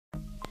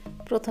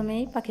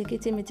প্রথমেই পাখির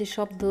কিচিমিচির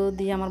শব্দ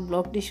দিয়ে আমার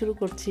ব্লগটি শুরু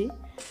করছি।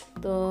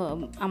 তো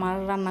আমার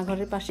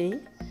রান্নাঘরের পাশেই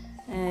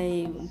এই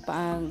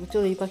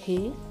চড়ুই পাখি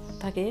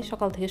থাকে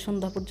সকাল থেকে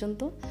সন্ধ্যা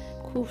পর্যন্ত।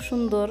 খুব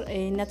সুন্দর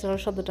এই ন্যাচারাল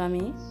শব্দটা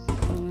আমি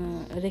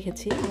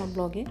রেখেছি আমার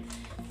ব্লগে।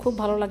 খুব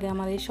ভালো লাগে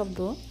আমার এই শব্দ।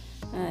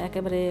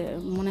 একেবারে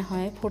মনে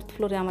হয় ফোর্থ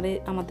ফ্লোরে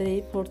আমাদের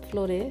এই ফোর্থ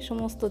ফ্লোরে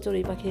সমস্ত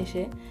চড়ুই পাখি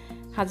এসে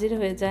হাজির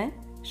হয়ে যায়।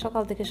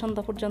 সকাল থেকে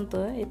সন্ধ্যা পর্যন্ত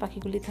এই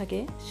পাখিগুলি থাকে,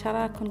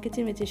 সারাক্ষণ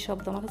কিচিরমিচির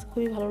শব্দ আমার কাছে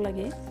খুবই ভালো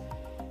লাগে।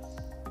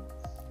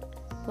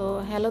 তো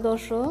হ্যালো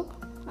দর্শক,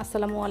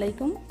 আসসালামু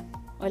আলাইকুম,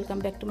 welcome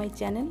back to my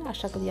channel.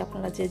 আশা করি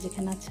আপনারা যে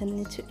যেখানে আছেন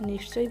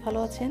নিশ্চয়ই ভালো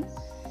আছেন।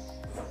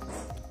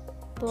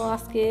 তো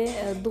আজকে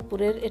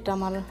দুপুরের এটা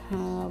আমার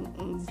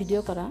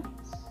ভিডিও করা।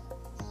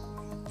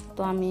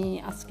 তো আমি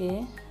আজকে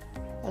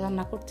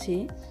রান্না করছি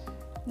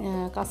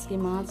কাচকি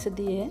মাছ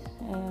দিয়ে,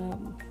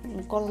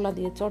 করলা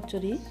দিয়ে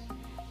চচ্চড়ি,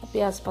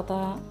 পেঁয়াজ পাতা,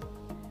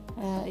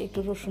 একটু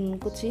রসুন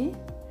কুচি,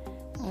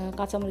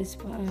 কাঁচামরিচ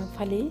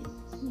ফালি,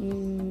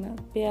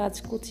 পেঁয়াজ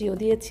কুচিও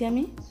দিয়েছি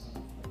আমি।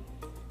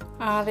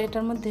 আর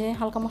এটার মধ্যে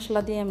হালকা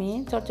মশলা দিয়ে আমি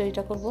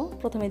চচ্চড়িটা করব।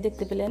 প্রথমে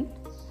দেখতে পেলেন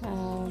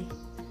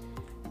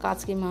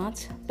কাচকি মাছ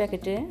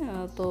প্যাকেটে,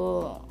 তো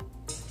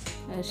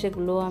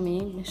সেগুলো আমি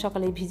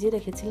সকালে ভিজিয়ে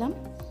রেখেছিলাম।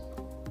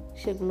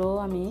 সেগুলো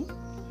আমি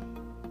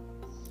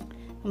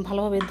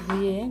ভালোভাবে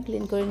ধুয়ে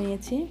ক্লিন করে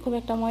নিয়েছি। খুব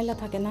একটা ময়লা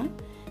থাকে না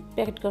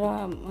প্যাকেট করা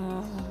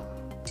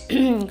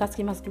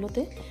কাচকি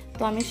মাছগুলোতে।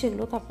 তো আমি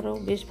সেগুলো তারপরেও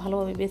বেশ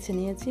ভালোভাবে বেছে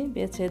নিয়েছি,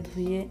 বেছে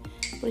ধুয়ে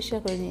পরিষ্কার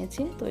করে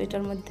নিয়েছি। তো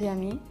এটার মধ্যে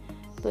আমি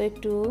তো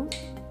একটু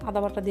আদা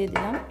বাটা দিয়ে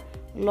দিলাম,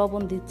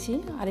 লবণ দিচ্ছি,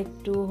 আর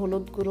একটু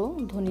হলুদ গুঁড়ো,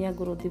 ধনিয়া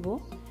গুঁড়ো দিব,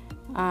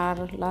 আর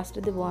লাস্টে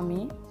দেব আমি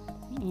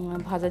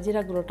ভাজা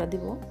জিরা গুঁড়োটা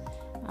দিব,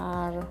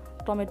 আর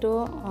টমেটো,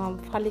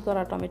 ফালি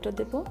করা টমেটো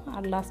দেব,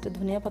 আর লাস্টে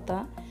ধনিয়া পাতা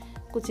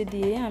কুচি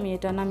দিয়ে আমি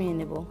এটা নামিয়ে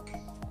নেব।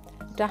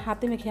 এটা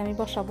হাতে মেখে আমি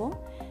বসাবো।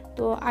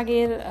 তো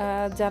আগের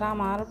যারা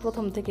আমার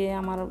প্রথম থেকে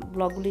আমার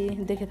ব্লগগুলি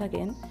দেখে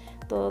থাকেন,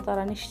 তো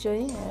তারা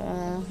নিশ্চয়ই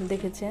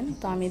দেখেছেন।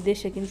 তো আমি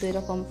দেশে কিন্তু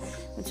এরকম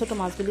ছোটো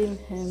মাছগুলি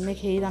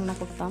মেখেই রান্না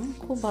করতাম,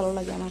 খুব ভালো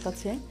লাগে আমার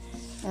কাছে।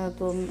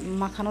 তো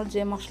মাখানোর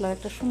যে মশলার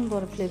একটা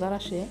সুন্দর ফ্লেভার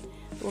আসে,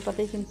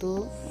 ওটাতেই কিন্তু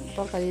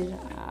তরকারির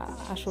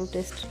আসল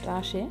টেস্টটা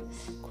আসে,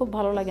 খুব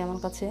ভালো লাগে আমার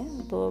কাছে।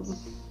 তো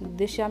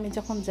দেশে আমি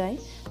যখন যাই,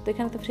 তো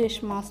এখানে তো ফ্রেশ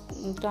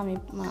মাছটা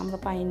আমরা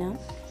পাই না।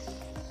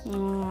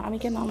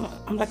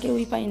 আমরা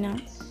কেউই পাই না।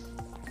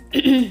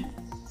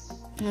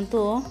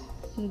 তো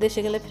দেশে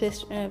গেলে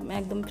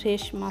একদম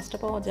ফ্রেশ মাছটা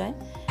পাওয়া যায়,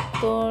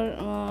 তো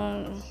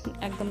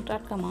একদম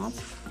টাটকা মাছ।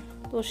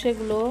 তো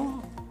সেগুলো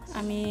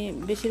আমি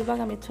বেশিরভাগ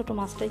ছোটো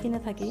মাছটাই কিনে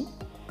থাকি।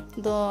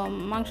 তো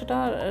মাংসটা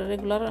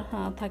রেগুলার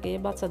থাকে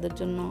বাচ্চাদের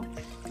জন্য,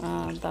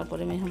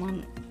 তারপরে মেহমান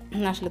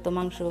আসলে তো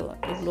মাংস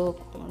এগুলো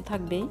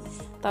থাকবেই।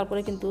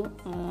 তারপরে কিন্তু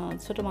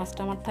ছোটো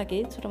মাছটা আমার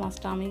থাকেই। ছোটো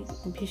মাছটা আমি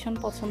ভীষণ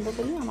পছন্দ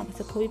করি, আমার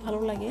কাছে খুবই ভালো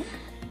লাগে।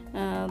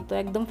 তো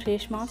একদম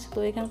ফ্রেশ মাছ। তো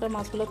এখানকার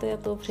মাছগুলোতে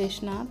এত ফ্রেশ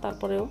না,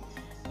 তারপরেও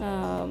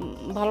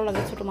ভালো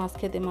লাগে ছোটো মাছ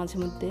খেতে মাঝে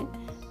মধ্যে।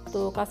 তো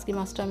কাচকি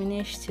মাছটা আমি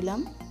নিয়ে এসেছিলাম।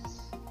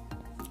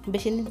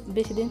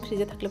 বেশি দিন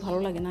ফ্রিজে থাকলে ভালো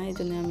লাগে না, এই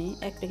জন্য আমি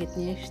এক প্যাকেট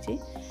নিয়ে এসেছি।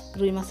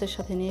 রুই মাছের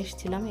সাথে নিয়ে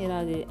এসেছিলাম, এর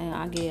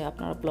আগে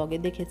আপনারা ব্লগে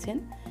দেখেছেন।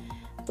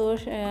 তো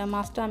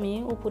মাছটা আমি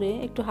উপরে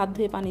একটু হাত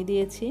ধুয়ে পানি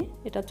দিয়েছি।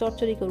 এটা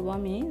চচ্চড়ি করব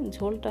আমি,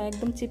 ঝোলটা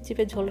একদম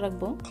চিপচিপে ঝোল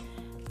রাখবো।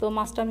 তো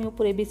মাছটা আমি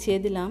উপরে বিছিয়ে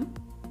দিলাম।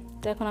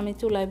 তো এখন আমি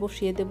চুলায়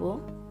বসিয়ে দেব।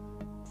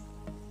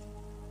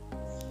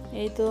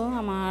 এই তো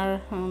আমার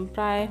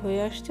প্রায় হয়ে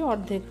আসছে,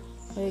 অর্ধেক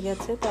হয়ে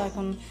গেছে। তো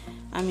এখন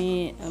আমি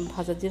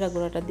ভাজা জিরা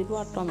গুঁড়াটা দিব,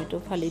 আর টমেটো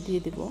ফালি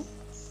দিয়ে দিব।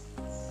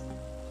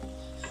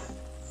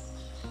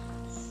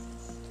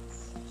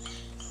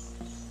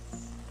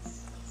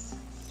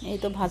 এই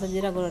তো ভাজা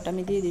জিরা গুঁড়াটা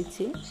আমি দিয়ে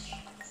দিচ্ছি।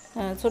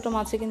 ছোটো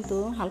মাছে কিন্তু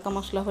হালকা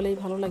মশলা হলেই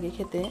ভালো লাগে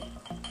খেতে।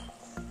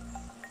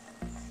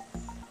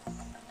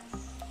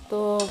 তো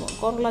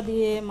করলা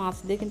দিয়ে মাছ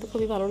দিয়ে কিন্তু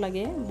খুবই ভালো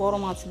লাগে, বড়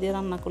মাছ দিয়ে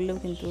রান্না করলেও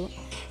কিন্তু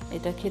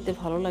এটা খেতে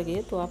ভালো লাগে।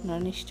 তো আপনারা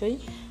নিশ্চয়ই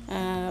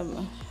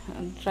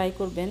ট্রাই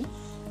করবেন,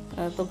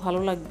 তো ভালো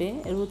লাগবে,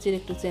 রুচির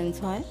একটু চেঞ্জ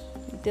হয়।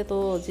 তো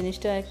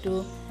জিনিসটা একটু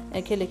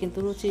খেলে কিন্তু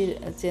রুচির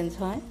চেঞ্জ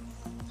হয়,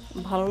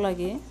 ভালো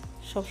লাগে।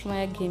 সবসময়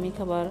একঘেয়েমি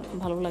খাবার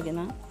ভালো লাগে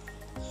না।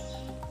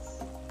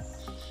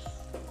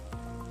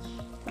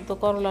 তো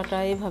করলাটা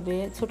এভাবে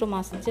ছোটো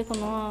মাছ যে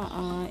কোনো,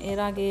 এর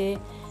আগে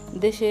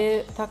দেশে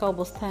থাকা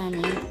অবস্থায়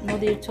আমি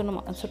নদীর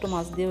ছোটো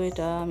মাছ দিয়েও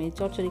এটা আমি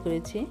চচ্চড়ি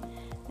করেছি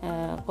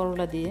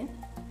করলা দিয়ে।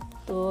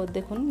 তো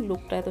দেখুন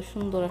লুকটা এত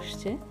সুন্দর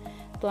আসছে।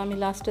 তো আমি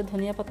লাস্টে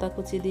ধনিয়া পাতা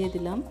কুচি দিয়ে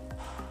দিলাম,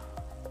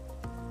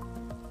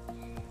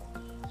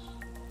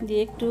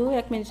 দিয়ে একটু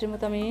 1 মিনিটের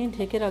মতো আমি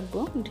ঢেকে রাখবো।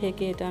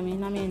 ঢেকে এটা আমি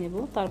নামিয়ে নেব।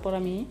 তারপর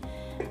আমি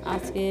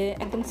আজকে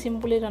একদম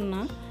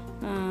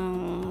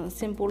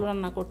সিম্পল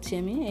রান্না করছি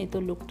আমি। এই তো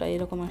লুকটা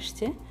এরকম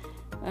আসছে।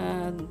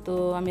 তো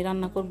আমি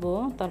রান্না করব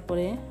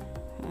তারপরে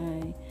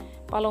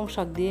পালং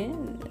শাক দিয়ে,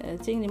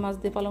 চিংড়ি মাছ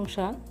দিয়ে পালং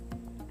শাক।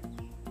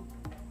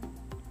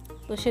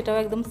 তো সেটাও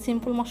একদম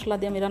সিম্পল মশলা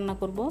দিয়ে আমি রান্না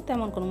করব,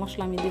 তেমন কোনো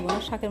মশলা আমি দিব না।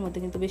 শাকের মধ্যে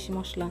কিন্তু বেশি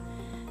মশলা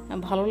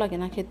ভালো লাগে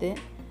না খেতে।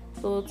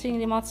 তো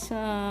চিংড়ি মাছ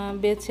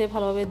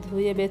ভালোভাবে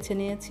ধুয়ে বেছে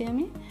নিয়েছি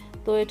আমি।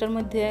 তো এটার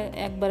মধ্যে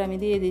একবার আমি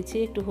দিয়ে দিচ্ছি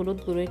একটু হলুদ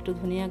গুঁড়ো, একটু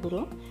ধনিয়া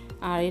গুঁড়ো,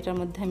 আর এটার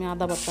মধ্যে আমি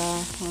আদা বাটা,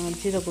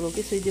 জিরা গুঁড়ো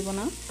কিছুই দেবো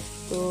না।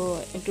 তো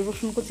একটু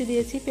রসুন কুচি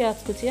দিয়েছি, পেঁয়াজ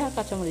কুচি আর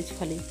কাঁচামরিচ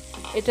খালি।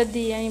 এটা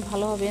দিয়ে আমি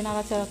ভালোভাবে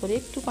নাড়াচাড়া করে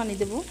একটু পানি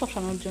দেবো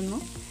কষানোর জন্য।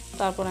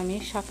 তারপর আমি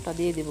শাকটা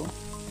দিয়ে দেব।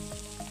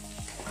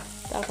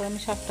 তারপর আমি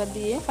শাকটা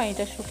দিয়ে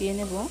পানিটা শুকিয়ে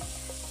নেব।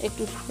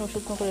 একটু শুকনো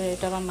শুকনো করে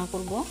এটা রান্না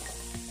করব,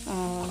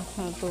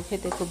 তো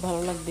খেতে খুব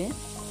ভালো লাগবে।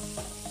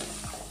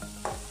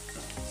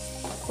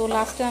 তো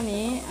লাস্টে আমি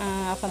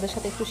আপনাদের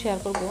সাথে একটু শেয়ার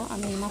করব,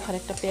 আমি মাথার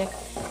একটা প্যাক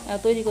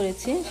তৈরি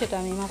করেছি, সেটা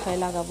আমি মাথায়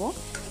লাগাবো।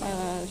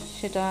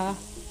 সেটা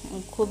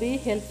খুবই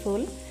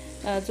হেল্পফুল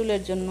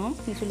চুলের জন্য,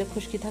 চুলে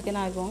খুশকি থাকে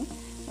না এবং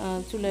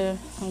চুলের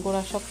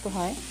গোড়া শক্ত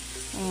হয়।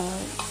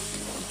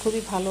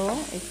 খুবই ভালো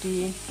একটি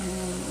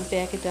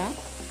প্যাক এটা।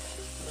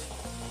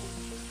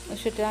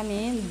 সেটা আমি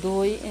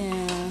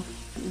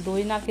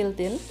দই নারকেল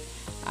তেল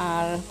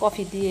আর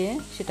কফি দিয়ে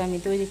সেটা আমি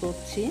তৈরি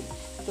করছি।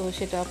 তো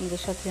সেটা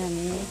আপনাদের সাথে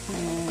আমি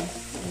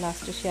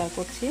লাস্টে শেয়ার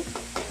করছি,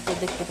 তো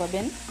দেখতে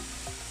পাবেন।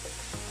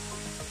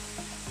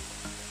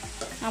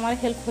 আমার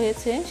হেল্প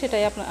হয়েছে,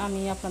 সেটাই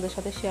আমি আপনাদের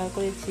সাথে শেয়ার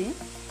করেছি।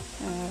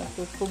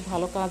 তো খুব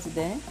ভালো কাজ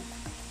দেয়।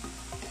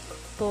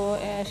 তো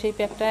সেই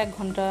প্যাকটা 1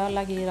 ঘন্টা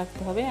লাগিয়ে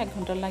রাখতে হবে। 1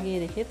 ঘন্টা লাগিয়ে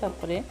রেখে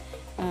তারপরে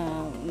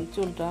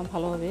চুলটা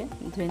ভালোভাবে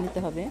ধুয়ে নিতে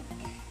হবে।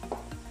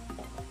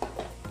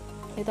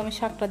 এই তো আমি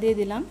শাকটা দিয়ে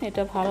দিলাম,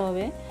 এটা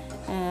ভালোভাবে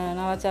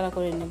নাড়াচাড়া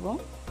করে নেব।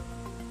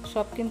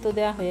 সব কিন্তু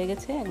দেয়া হয়ে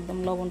গেছে, একদম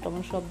লবণ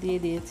টবণ সব দিয়ে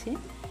দিয়েছি।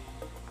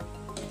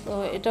 তো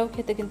এটাও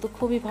খেতে কিন্তু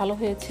খুবই ভালো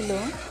হয়েছিল।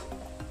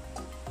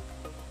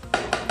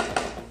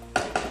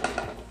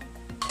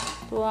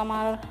 তো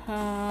আমার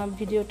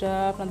ভিডিওটা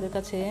আপনাদের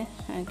কাছে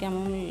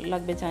কেমন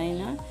লাগবে জানি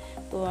না।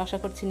 তো আশা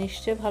করছি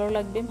নিশ্চয়ই ভালো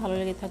লাগবে। ভালো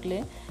লেগে থাকলে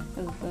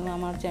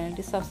আমার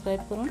চ্যানেলটি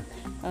সাবস্ক্রাইব করুন,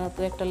 তো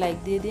একটা লাইক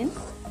দিয়ে দিন,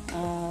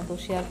 তো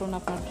শেয়ার করুন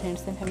আপনার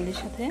ফ্রেন্ডস এন্ড ফ্যামিলির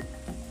সাথে।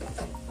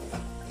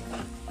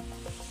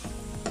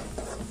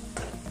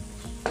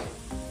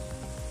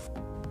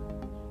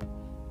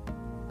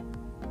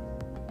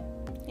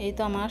 এই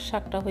তো আমার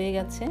শাকটা হয়ে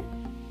গেছে,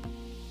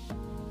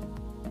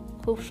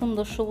 খুব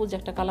সুন্দর সবুজ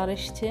একটা কালার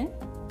এসছে,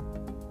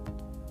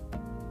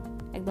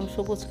 একদম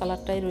সবুজ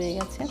কালারটাই রয়ে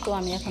গেছে। তো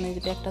আমি এখন এই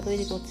যে প্যাকটা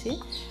তৈরি করছি।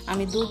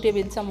 আমি 2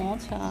 টেবিল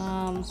চামচ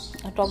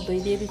টক দই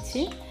দিয়ে দিচ্ছি,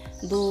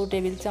 2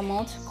 টেবিল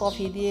চামচ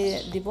কফি দিয়ে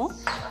দিব,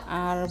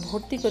 আর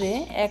ভর্তি করে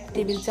 1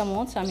 টেবিল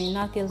চামচ আমি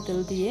নারকেল তেল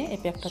দিয়ে এই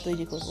প্যাকটা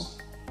তৈরি করব।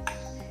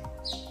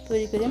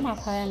 তৈরি করে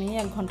মাথায় আমি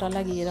 1 ঘন্টা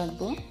লাগিয়ে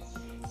রাখবো।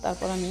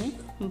 তারপর আমি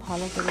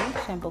ভালো করে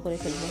শ্যাম্পু করে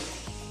ফেলবো।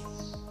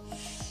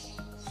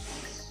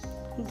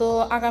 তো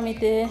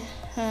আগামীতে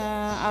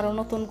আরও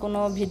নতুন কোনো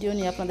ভিডিও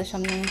নিয়ে আপনাদের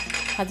সামনে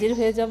হাজির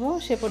হয়ে যাব।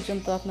 সে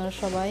পর্যন্ত আপনারা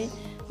সবাই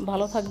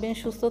ভালো থাকবেন,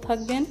 সুস্থ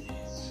থাকবেন,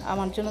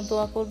 আমার জন্য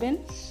দোয়া করবেন।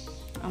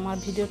 আমার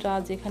ভিডিওটা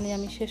আজ এখানে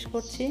আমি শেষ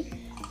করছি।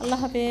 আল্লাহ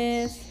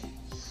হাফেজ।